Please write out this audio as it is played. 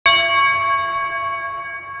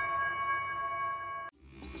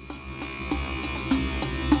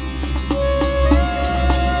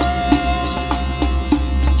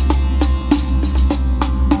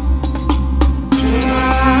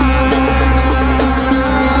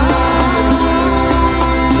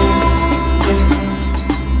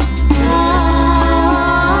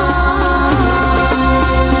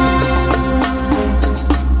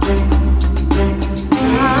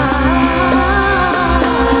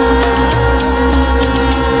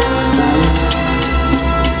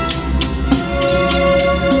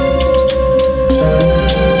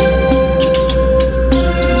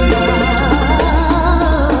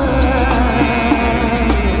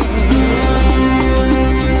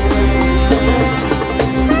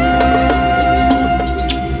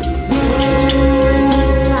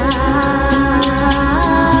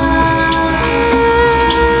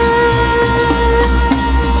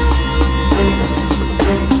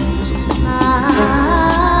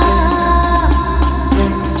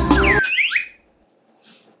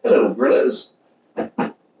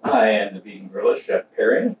Gorilla, Chef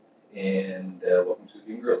Perry, and welcome to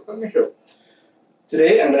the Gorilla Cooking Show.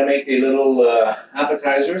 Today I'm going to make a little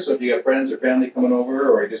appetizer, so if you got friends or family coming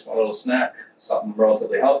over, or you just want a little snack, something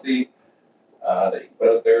relatively healthy that you can put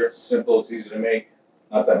out there. It's simple, it's easy to make,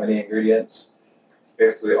 not that many ingredients,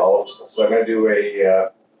 basically olives. So I'm going to do a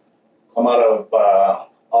Kalamata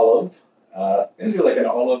olive. I'm going to do like an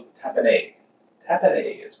olive tapenade.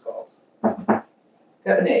 Tapenade it's called.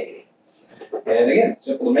 Tapenade. And again,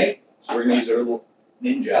 simple to make. So we're going to use our little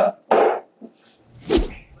ninja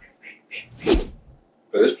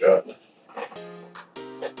for this job.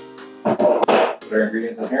 Put our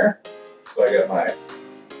ingredients in here. So I got my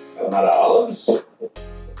Kalamata olives,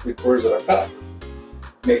 3/4 of a cup.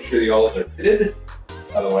 Make sure the olives are pitted,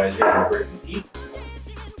 otherwise you're going to break the teeth.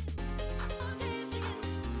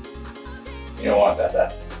 You don't want that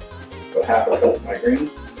bad. About half a cup of my green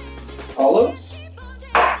olives.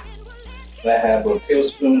 I have about a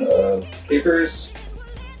tablespoon of capers,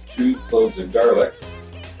 2 cloves of garlic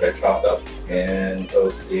that I chopped up, and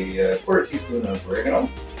about a 1/4 teaspoon of oregano.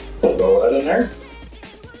 Put all that in there.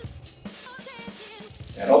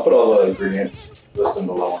 And I'll put all the ingredients, list them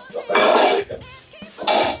below and stuff like that so you can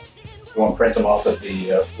go and print them off at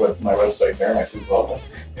my website there, my food blog.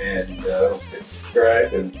 And hit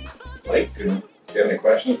subscribe and like, and if you have any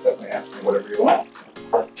questions, definitely ask me whatever you want.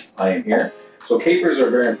 I am here. So capers are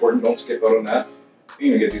very important, don't skip out on that. You can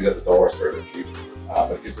even get these at the dollar store, they're cheap.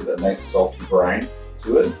 But it gives it that nice salty brine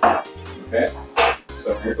to it. Okay,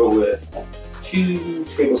 so I'm going to go with 2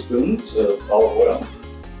 tablespoons of olive oil.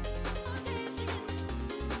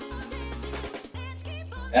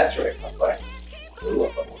 That's right, not by a little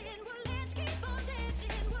of olive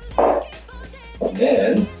oil. And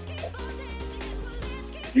then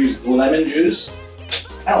use lemon juice.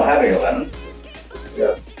 I don't have any lemon. I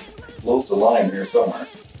got loads of lime here somewhere.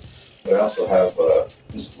 But I also have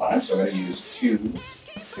this lime, so I'm going to use 2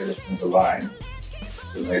 tablespoons of lime.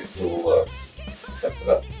 It's a nice little, cuts it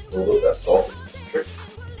up a little bit, that salt is trick.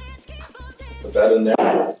 Put that in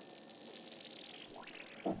there.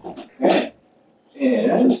 Okay.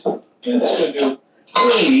 And I'm just going to do, I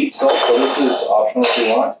really need salt, so this is optional if you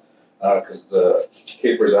want, because the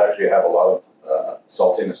capers actually have a lot of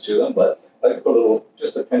saltiness to them, but I like to put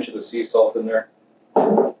just a pinch of the sea salt in there.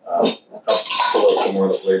 Helps pull out some more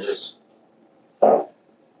of the flavors.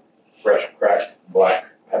 Fresh cracked black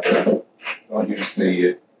pepper. Don't use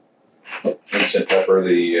the instant pepper,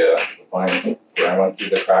 the fine ground one. Do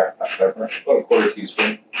the cracked pepper. About a 1/4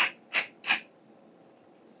 teaspoon.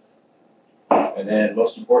 And then,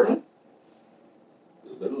 most important,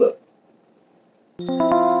 a little love.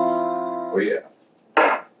 Oh yeah,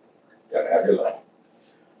 gotta have your love.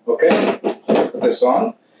 Okay, put this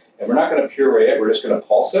on, and we're not going to puree it. We're just going to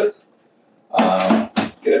pulse it.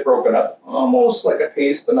 Get it broken up, almost like a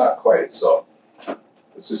paste, but not quite. So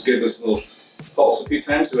let's just give this a little pulse a few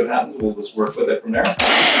times, see what happens. We'll just work with it from there.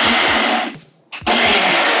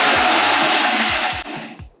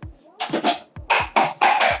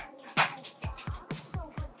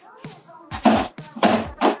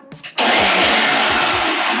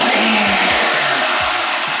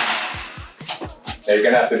 Now you're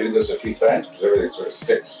going to have to do this a few times because everything sort of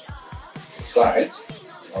sticks to the sides.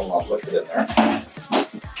 I'll lift it in there.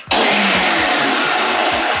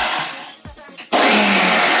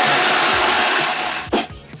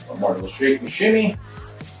 One more little shake and shimmy.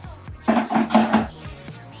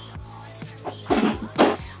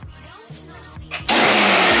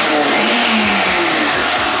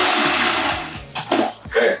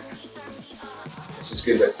 Okay. Let's just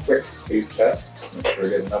give that quick taste test. Make sure we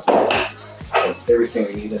get enough of everything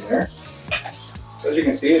we need in there. So as you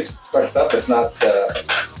can see, it's crushed up. It's not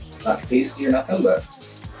pasty or nothing, but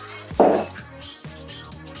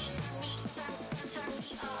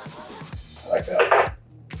I like that.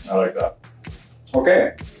 I like that.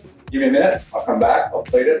 Okay, give me a minute. I'll come back. I'll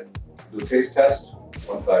plate it. Do a taste test.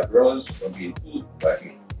 1-5 gorillas. 1 bean food. 5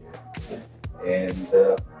 meat. And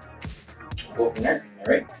we'll go from there.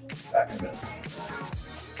 All right. Back in a minute.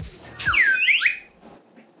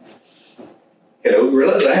 Hello,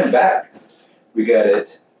 gorillas. I am back. We got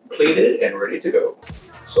it plated and ready to go.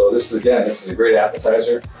 So this is a great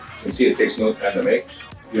appetizer. You can see it takes no time to make.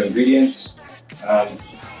 Your ingredients,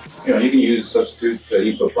 you can use substitute.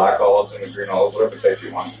 You can put black olives and green olives, whatever type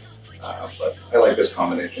you want. But I like this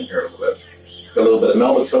combination here a little bit. Got a little bit of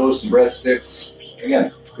melted toast and breadsticks.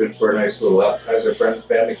 Again, good for a nice little appetizer. Friends,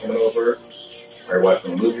 family coming over, or you're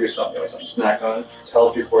watching a movie or something, something to snack on. It's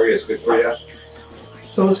healthy for you. It's good for you.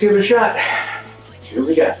 So let's give it a shot. Here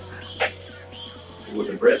we go. With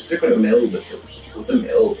the breadstick or the melted toast? With the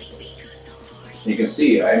melted toast. You can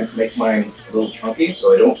see I make mine a little chunky,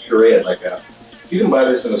 so I don't puree it like that. You can buy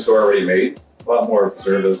this in the store already made. A lot more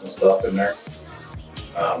preservatives and stuff in there.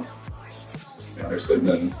 They're sitting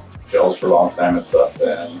in shells for a long time and stuff,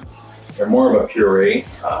 and they're more of a puree,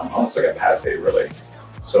 almost like a pate, really.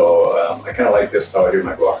 So I kind of like this how I do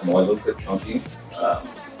my guacamole, a little bit chunky,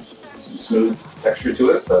 some smooth texture to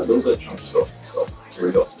it, but a little bit chunky still. So here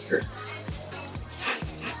we go. Here.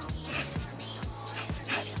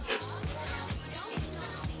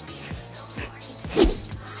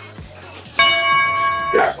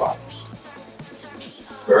 Jackpot.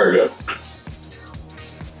 Very good.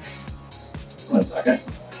 1 second.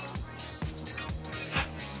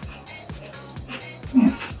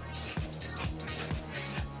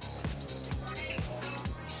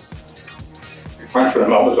 The crunch from the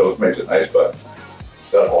mouth always makes it nice, but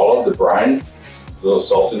got all of the brine, a little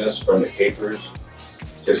saltiness from the capers,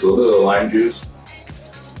 just a little bit of lime juice.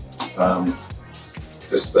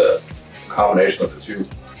 Just the combination of the two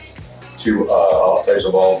types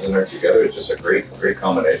of olives in there together is just a great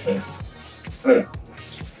combination.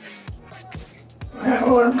 I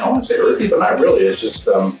don't want to say earthy, but not really. It's just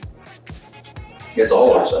it's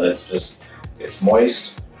olives, and it's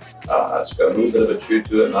moist. It's got a little bit of a chew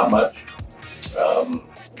to it, not much.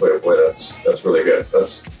 Boy, that's really good.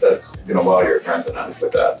 That's you know, wow, your time tonight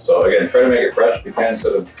with that. So again, try to make it fresh if you can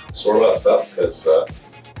instead of store-bought stuff, because it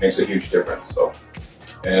makes a huge difference. So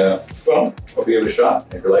well, hope you give it a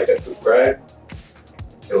shot. If you like it, subscribe,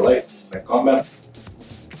 hit a like, comment.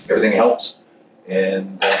 Everything helps.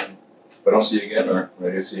 And if I don't see you again, or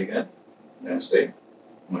ready to see you again, namaste,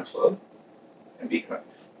 much love, and be kind.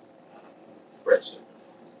 Brett soon.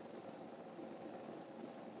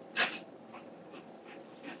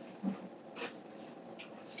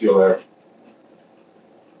 See you later.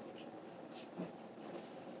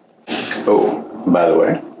 Oh, by the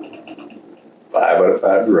way, 5 out of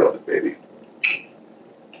 5 grilled it, baby.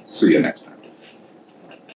 See you next time.